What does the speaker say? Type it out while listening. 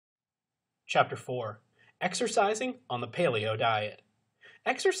Chapter 4. Exercising on the Paleo Diet.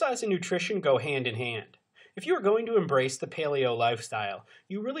 Exercise and nutrition go hand in hand. If you are going to embrace the paleo lifestyle,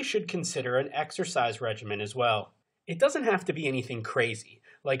 you really should consider an exercise regimen as well. It doesn't have to be anything crazy,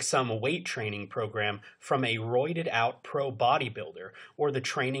 like some weight training program from a roided out pro bodybuilder or the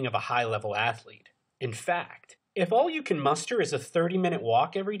training of a high-level athlete. In fact, if all you can muster is a 30-minute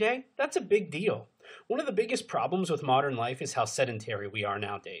walk every day, that's a big deal. One of the biggest problems with modern life is how sedentary we are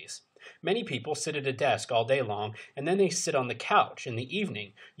nowadays. Many people sit at a desk all day long, and then they sit on the couch in the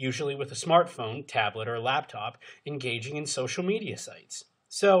evening, usually with a smartphone, tablet, or laptop, engaging in social media sites.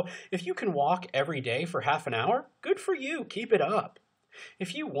 So, if you can walk every day for half an hour, good for you, keep it up.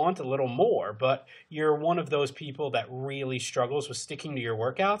 If you want a little more, but you're one of those people that really struggles with sticking to your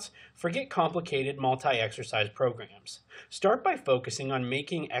workouts, forget complicated multi-exercise programs. Start by focusing on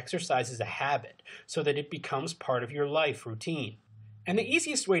making exercise a habit so that it becomes part of your life routine. And the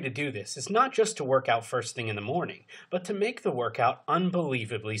easiest way to do this is not just to work out first thing in the morning, but to make the workout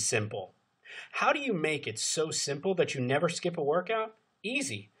unbelievably simple. How do you make it so simple that you never skip a workout?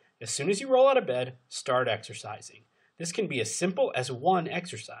 Easy. As soon as you roll out of bed, start exercising. This can be as simple as one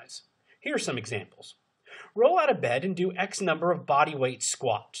exercise. Here are some examples. Roll out of bed and do X number of body weight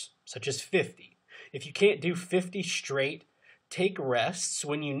squats, such as 50. If you can't do 50 straight, take rests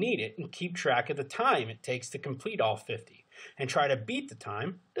when you need it and keep track of the time it takes to complete all 50, and try to beat the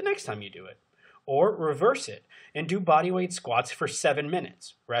time the next time you do it. Or reverse it and do bodyweight squats for 7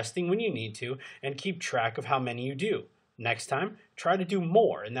 minutes, resting when you need to, and keep track of how many you do. Next time, try to do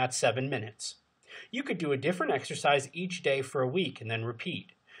more in that 7 minutes. You could do a different exercise each day for a week and then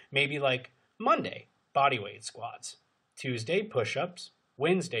repeat. Maybe like Monday, bodyweight squats, Tuesday, push-ups,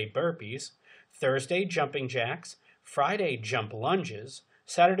 Wednesday, burpees, Thursday, jumping jacks, Friday, jump lunges,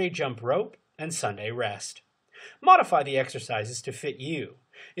 Saturday, jump rope, and Sunday, rest. Modify the exercises to fit you.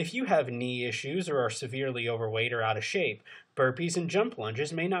 If you have knee issues or are severely overweight or out of shape, burpees and jump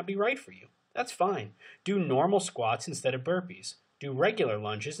lunges may not be right for you. That's fine. Do normal squats instead of burpees. Do regular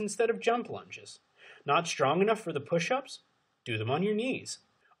lunges instead of jump lunges. Not strong enough for the push-ups? Do them on your knees.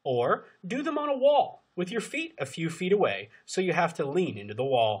 Or do them on a wall with your feet a few feet away so you have to lean into the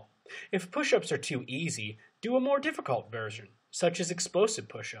wall. If push-ups are too easy, do a more difficult version, such as explosive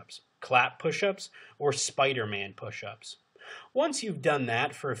push-ups, clap push-ups, or Spider-Man push-ups. Once you've done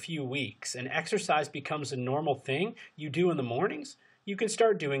that for a few weeks and exercise becomes a normal thing you do in the mornings, you can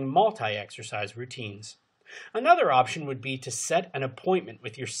start doing multi-exercise routines. Another option would be to set an appointment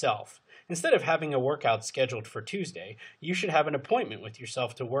with yourself. Instead of having a workout scheduled for Tuesday, you should have an appointment with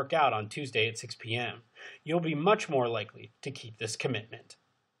yourself to work out on Tuesday at 6 p.m. You'll be much more likely to keep this commitment.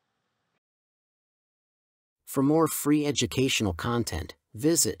 For more free educational content,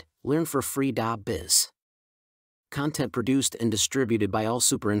 visit learnforfree.biz. Content produced and distributed by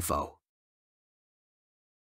AllSuperInfo.